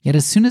 yet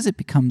as soon as it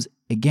becomes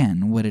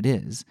again what it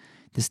is,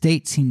 the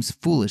state seems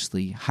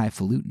foolishly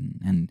highfalutin,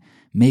 and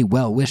may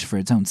well wish for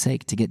its own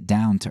sake to get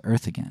down to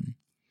earth again.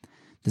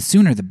 The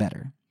sooner the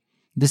better.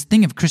 This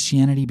thing of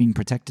Christianity being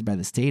protected by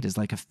the state is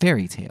like a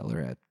fairy tale or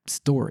a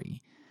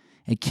story.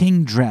 A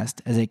king dressed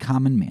as a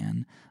common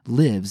man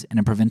lives in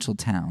a provincial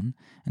town,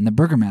 and the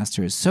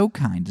burgomaster is so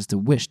kind as to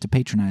wish to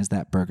patronize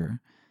that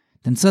burgher.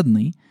 Then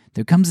suddenly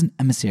there comes an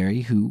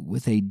emissary who,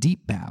 with a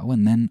deep bow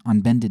and then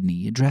on bended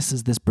knee,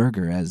 addresses this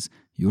burgher as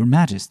Your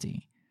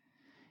Majesty.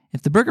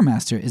 If the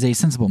burgomaster is a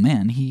sensible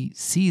man, he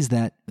sees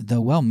that,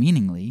 though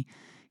well-meaningly,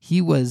 he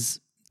was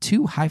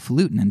too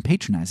highfalutin in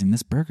patronizing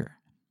this burgher.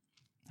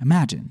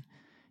 Imagine,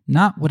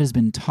 not what has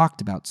been talked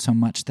about so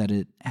much that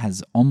it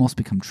has almost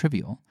become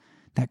trivial,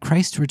 that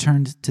Christ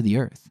returned to the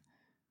earth.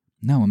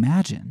 No,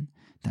 imagine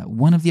that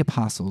one of the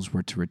apostles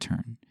were to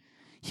return.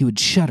 He would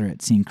shudder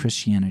at seeing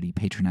Christianity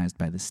patronized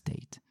by the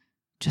state.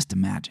 Just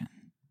imagine.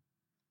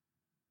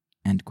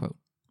 End quote.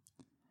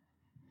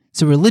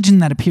 So religion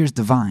that appears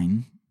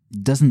divine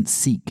doesn't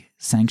seek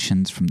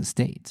sanctions from the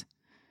state.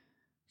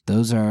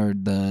 Those are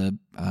the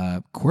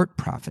court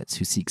prophets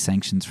who seek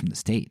sanctions from the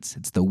states.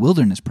 It's the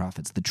wilderness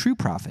prophets, the true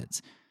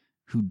prophets,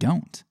 who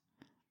don't.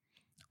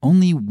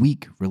 Only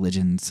weak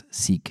religions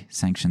seek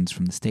sanctions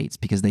from the states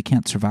because they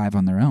can't survive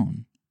on their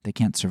own. They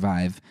can't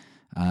survive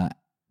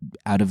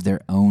out of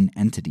their own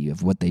entity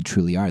of what they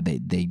truly are.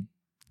 They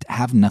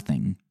have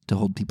nothing to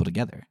hold people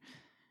together.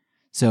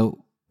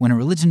 So when a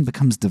religion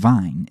becomes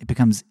divine, it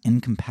becomes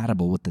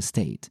incompatible with the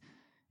state,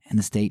 and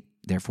the state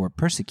therefore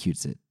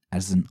persecutes it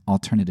as an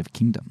alternative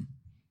kingdom.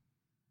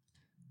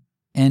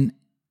 And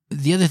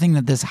the other thing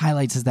that this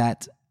highlights is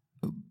that,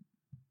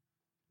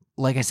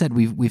 like I said,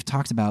 we've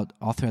talked about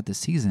all throughout this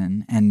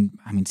season, and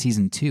I mean,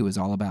 season 2 is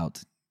all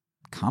about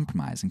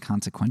compromise and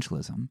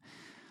consequentialism.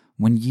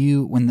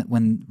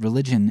 When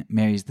religion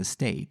marries the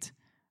state,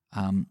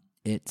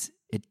 it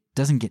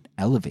doesn't get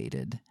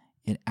elevated.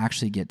 It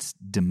actually gets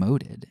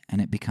demoted,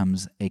 and it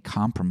becomes a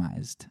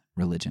compromised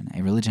religion,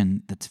 a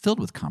religion that's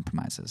filled with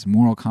compromises,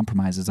 moral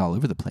compromises all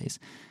over the place,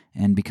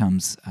 and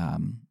becomes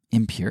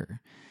impure.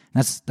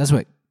 That's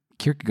what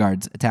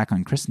Kierkegaard's attack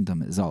on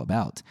Christendom is all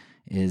about,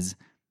 is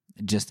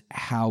just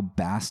how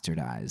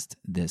bastardized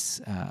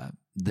this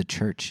the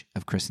Church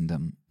of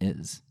Christendom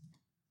is.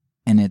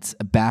 And it's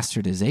a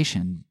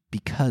bastardization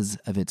because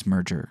of its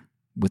merger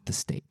with the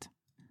state.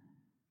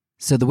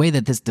 So the way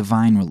that this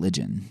divine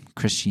religion,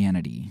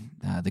 Christianity,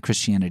 the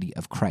Christianity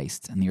of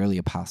Christ and the early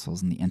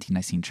apostles and the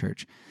ante-Nicene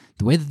church,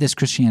 the way that this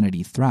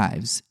Christianity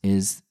thrives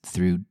is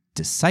through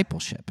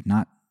discipleship,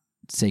 not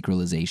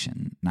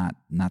sacralization, not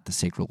the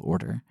sacral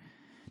order.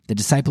 The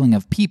discipling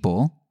of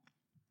people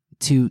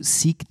to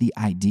seek the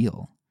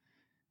ideal.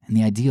 And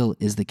the ideal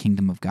is the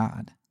kingdom of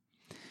God.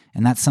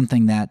 And that's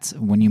something that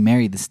when you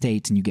marry the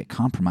state and you get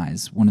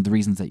compromise, one of the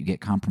reasons that you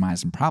get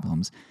compromise and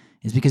problems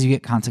is because you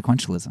get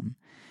consequentialism.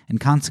 And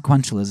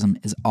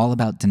consequentialism is all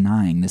about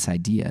denying this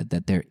idea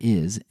that there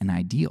is an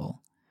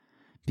ideal.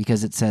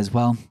 Because it says,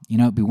 well,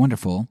 it'd be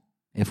wonderful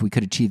if we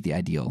could achieve the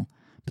ideal,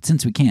 but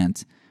since we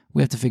can't,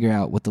 we have to figure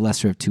out what the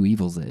lesser of two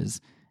evils is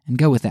and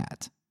go with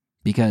that,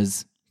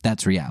 because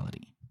that's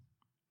reality.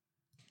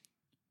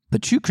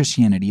 But true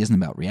Christianity isn't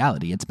about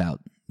reality, it's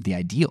about the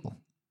ideal.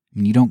 I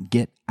mean, you don't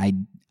get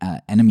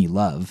enemy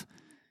love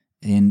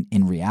in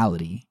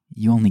reality.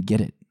 You only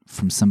get it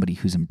from somebody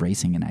who's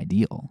embracing an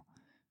ideal.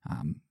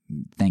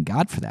 Thank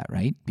God for that,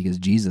 right? Because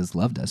Jesus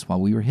loved us while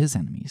we were his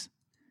enemies.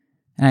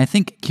 And I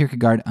think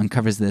Kierkegaard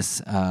uncovers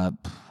this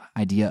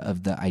idea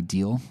of the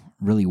ideal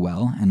really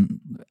well. And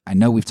I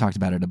know we've talked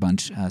about it a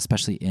bunch,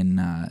 especially in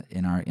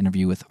our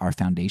interview with Our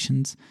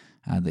Foundations,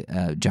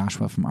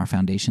 Joshua from Our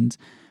Foundations.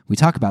 We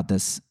talk about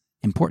this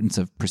importance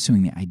of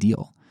pursuing the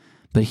ideal.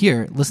 But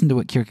here, listen to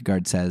what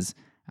Kierkegaard says,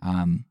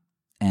 and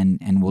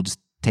we'll just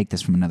take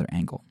this from another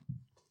angle.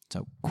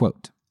 So,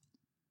 quote,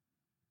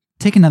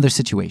 "Take another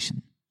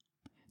situation.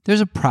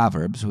 There's a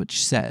proverb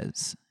which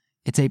says,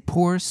 'It's a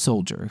poor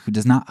soldier who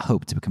does not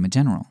hope to become a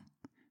general.'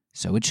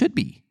 So it should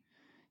be.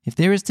 If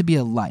there is to be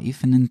a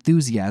life and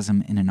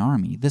enthusiasm in an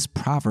army, this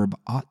proverb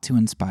ought to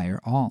inspire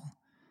all.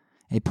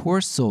 A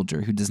poor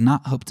soldier who does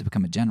not hope to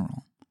become a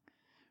general.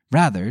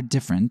 Rather,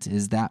 different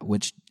is that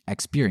which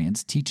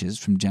experience teaches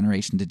from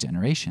generation to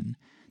generation,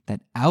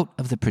 that out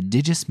of the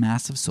prodigious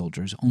mass of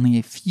soldiers, only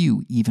a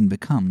few even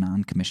become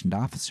non-commissioned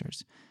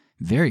officers,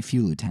 very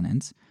few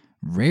lieutenants,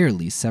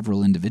 rarely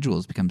several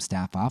individuals become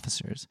staff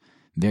officers,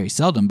 very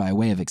seldom by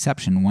way of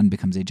exception one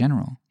becomes a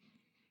general.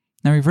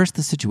 Now reverse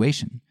the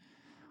situation.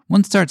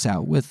 One starts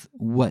out with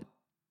what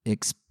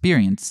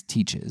experience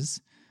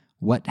teaches,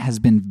 what has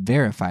been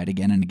verified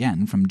again and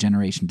again from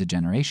generation to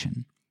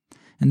generation,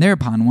 and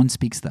thereupon one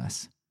speaks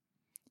thus: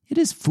 'It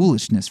is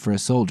foolishness for a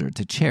soldier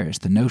to cherish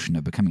the notion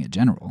of becoming a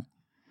general.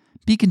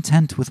 Be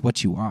content with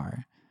what you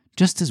are,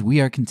 just as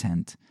we are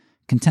content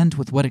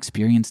with what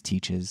experience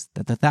teaches,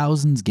 that the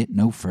thousands get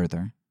no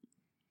further.'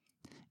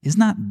 Is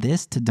not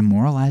this to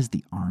demoralize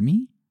the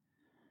army?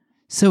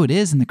 So it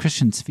is in the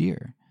Christian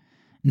sphere.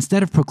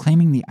 Instead of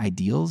proclaiming the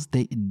ideals,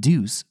 they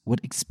educe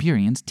what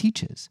experience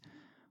teaches,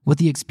 what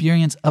the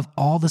experience of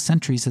all the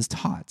centuries has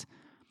taught,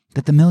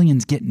 that the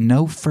millions get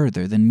no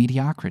further than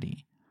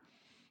mediocrity.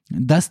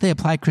 Thus they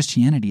apply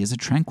Christianity as a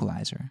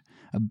tranquilizer,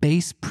 a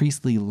base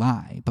priestly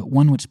lie, but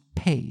one which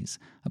pays,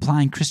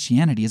 applying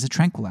Christianity as a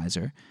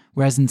tranquilizer,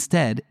 whereas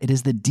instead it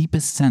is the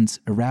deepest sense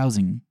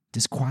arousing,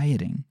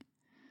 disquieting.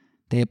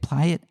 They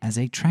apply it as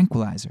a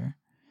tranquilizer.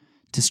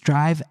 To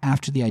strive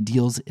after the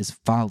ideals is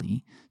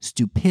folly,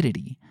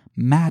 stupidity,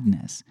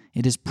 madness.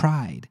 It is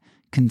pride,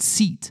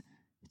 conceit,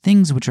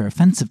 things which are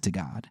offensive to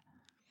God.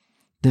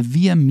 The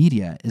via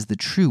media is the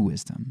true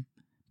wisdom.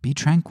 Be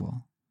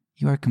tranquil.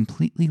 You are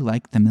completely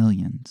like the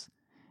millions,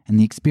 and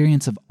the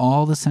experience of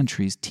all the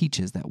centuries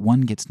teaches that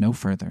one gets no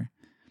further.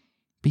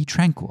 Be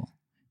tranquil.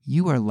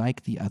 You are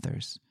like the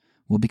others,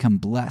 will become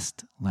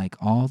blessed like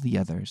all the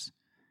others.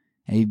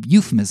 A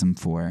euphemism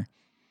for,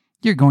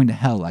 you're going to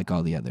hell like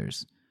all the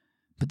others.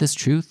 But this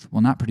truth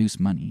will not produce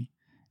money,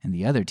 and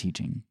the other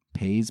teaching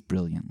pays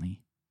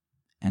brilliantly."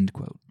 End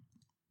quote.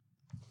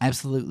 I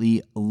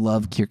absolutely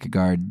love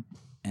Kierkegaard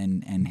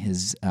and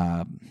his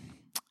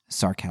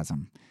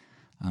sarcasm.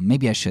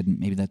 Maybe I shouldn't.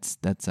 Maybe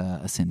that's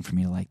a sin for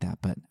me to like that,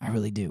 but I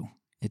really do.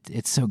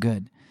 It's so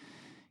good.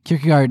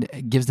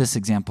 Kierkegaard gives this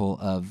example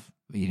of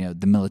the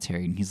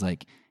military, and he's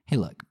like, "Hey,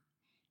 look,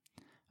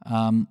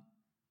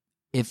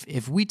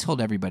 if we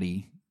told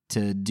everybody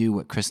to do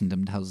what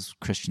Christendom tells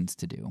Christians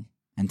to do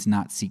and to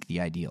not seek the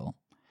ideal,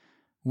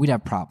 we'd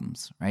have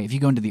problems, right? If you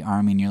go into the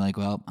army and you're like,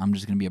 well, I'm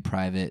just going to be a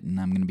private and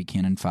I'm going to be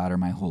cannon fodder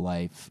my whole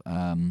life,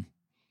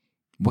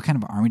 what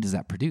kind of army does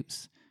that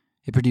produce?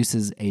 It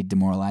produces a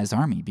demoralized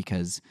army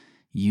because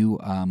you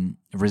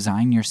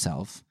resign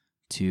yourself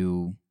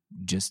to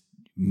just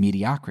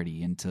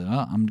mediocrity and to,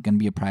 I'm going to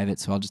be a private,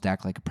 so I'll just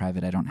act like a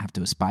private. I don't have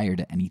to aspire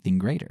to anything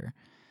greater.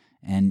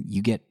 And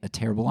you get a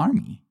terrible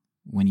army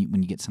when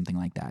you get something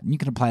like that. And you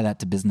can apply that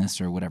to business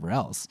or whatever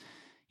else,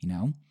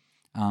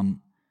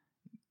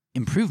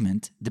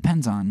 Improvement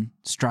depends on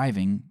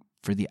striving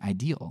for the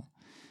ideal.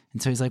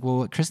 And so he's like, well,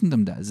 what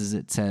Christendom does is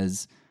it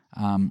says,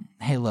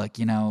 hey, look,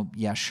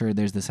 yeah, sure,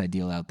 there's this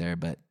ideal out there,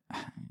 but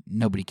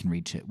nobody can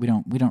reach it. We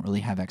don't really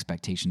have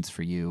expectations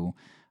for you.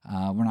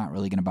 We're not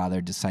really going to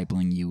bother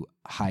discipling you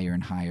higher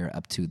and higher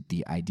up to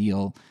the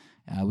ideal.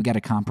 We got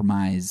to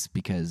compromise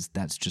because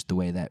that's just the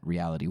way that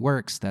reality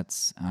works.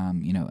 That's, a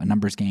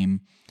numbers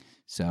game.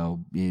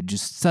 So you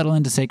just settle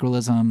into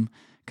sacralism,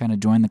 kind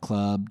of join the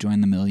club, join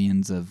the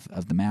millions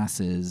of the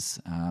masses,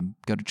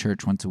 go to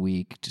church once a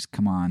week, just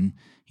come on,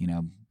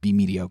 be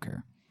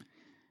mediocre.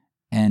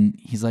 And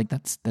he's like,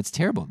 that's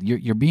terrible.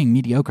 You're being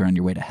mediocre on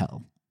your way to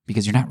hell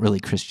because you're not really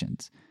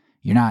Christians.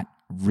 You're not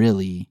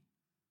really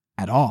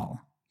at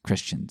all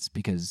Christians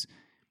because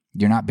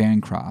you're not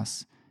bearing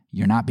cross.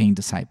 You're not being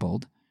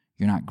discipled.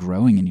 You're not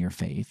growing in your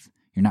faith.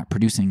 You're not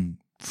producing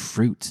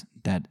fruit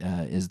that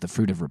is the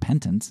fruit of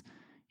repentance.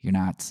 You're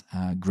not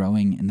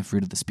growing in the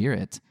fruit of the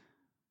Spirit.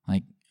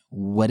 Like,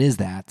 what is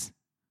that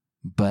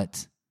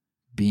but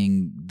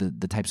being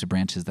the types of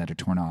branches that are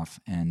torn off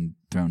and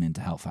thrown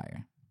into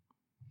hellfire?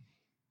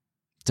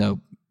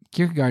 So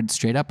Kierkegaard's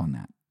straight up on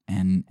that,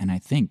 and I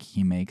think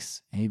he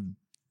makes a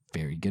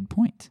very good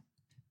point.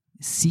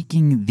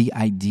 Seeking the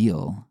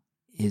ideal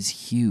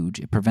is huge.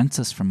 It prevents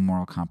us from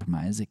moral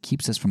compromise. It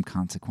keeps us from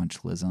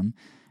consequentialism,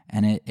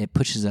 and it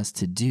pushes us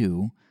to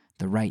do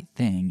the right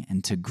thing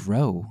and to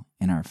grow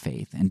in our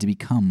faith and to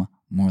become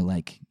more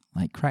like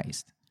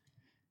Christ.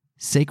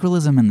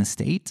 Sacralism and the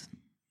state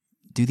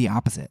do the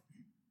opposite.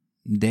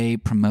 They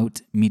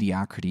promote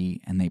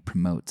mediocrity and they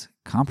promote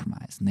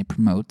compromise and they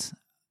promote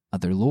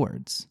other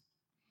lords.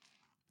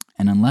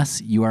 And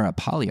unless you are a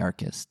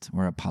polyarchist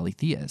or a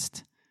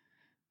polytheist,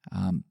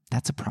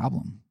 that's a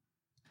problem.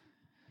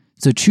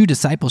 So true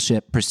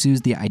discipleship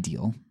pursues the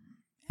ideal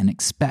and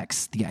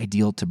expects the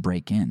ideal to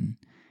break in.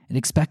 It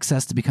expects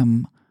us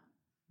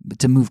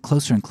to move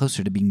closer and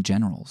closer to being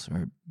generals,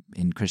 or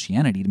in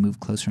Christianity, to move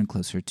closer and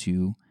closer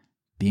to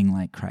being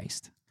like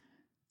Christ.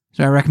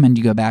 So I recommend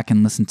you go back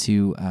and listen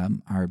to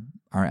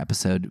our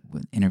episode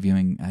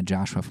interviewing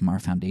Joshua from Our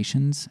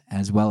Foundations,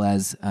 as well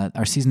as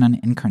our season on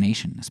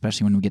incarnation,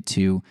 especially when we get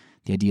to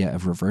the idea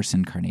of reverse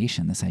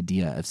incarnation. This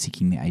idea of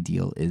seeking the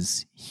ideal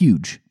is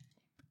huge.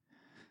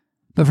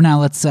 But for now,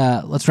 let's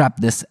wrap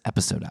this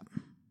episode up.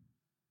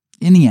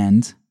 In the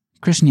end,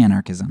 Christian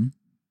anarchism,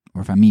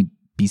 or if I may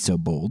be so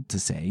bold to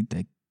say,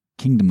 the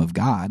kingdom of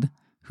God,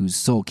 whose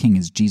sole king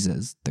is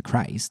Jesus, the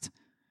Christ,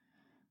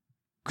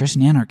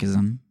 Christian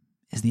anarchism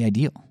is the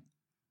ideal.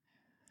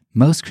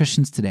 Most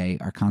Christians today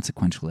are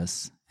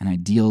consequentialists, and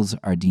ideals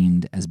are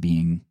deemed as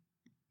being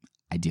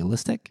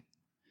idealistic.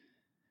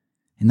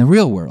 In the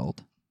real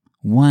world,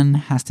 one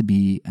has to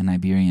be an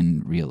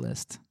Iberian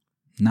realist,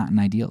 not an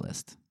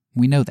idealist.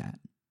 We know that,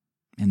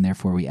 and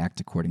therefore we act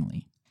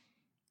accordingly.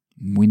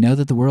 We know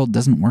that the world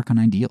doesn't work on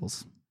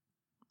ideals.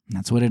 And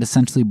that's what it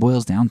essentially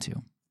boils down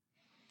to.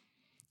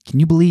 Can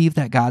you believe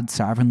that God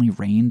sovereignly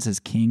reigns as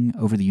king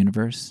over the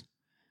universe,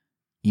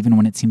 even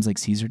when it seems like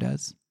Caesar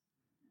does?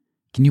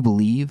 Can you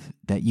believe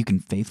that you can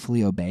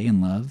faithfully obey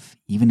and love,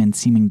 even in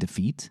seeming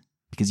defeat,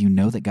 because you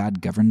know that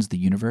God governs the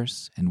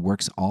universe and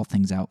works all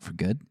things out for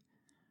good?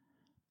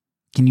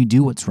 Can you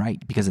do what's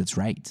right because it's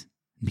right,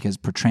 because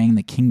portraying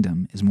the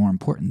kingdom is more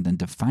important than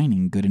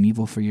defining good and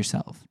evil for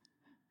yourself?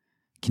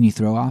 Can you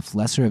throw off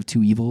lesser of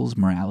two evils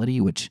morality,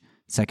 which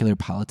secular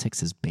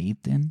politics is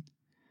bathed in?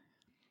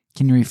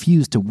 Can you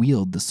refuse to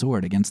wield the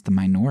sword against the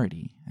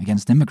minority,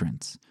 against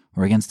immigrants,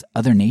 or against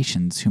other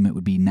nations whom it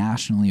would be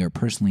nationally or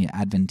personally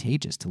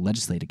advantageous to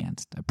legislate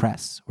against,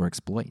 oppress, or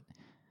exploit?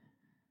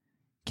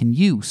 Can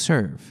you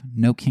serve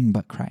no king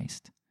but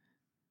Christ?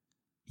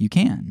 You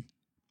can,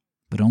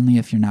 but only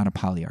if you're not a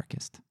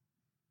polyarchist.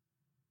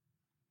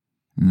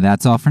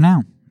 That's all for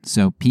now.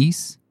 So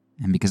peace,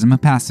 and because I'm a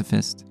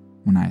pacifist,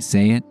 when I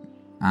say it,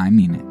 I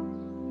mean it.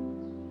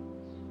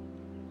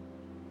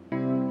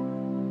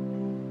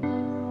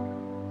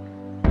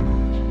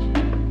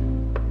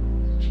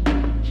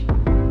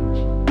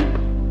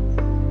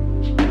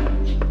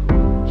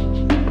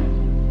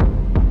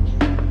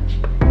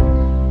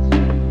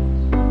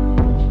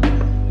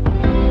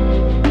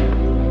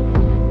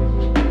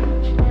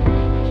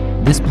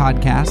 This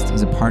podcast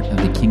is a part of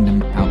the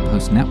Kingdom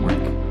Outpost Network.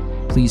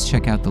 Please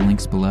check out the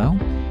links below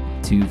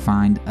to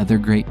find other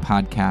great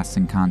podcasts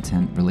and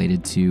content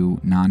related to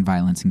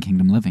nonviolence and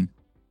kingdom living.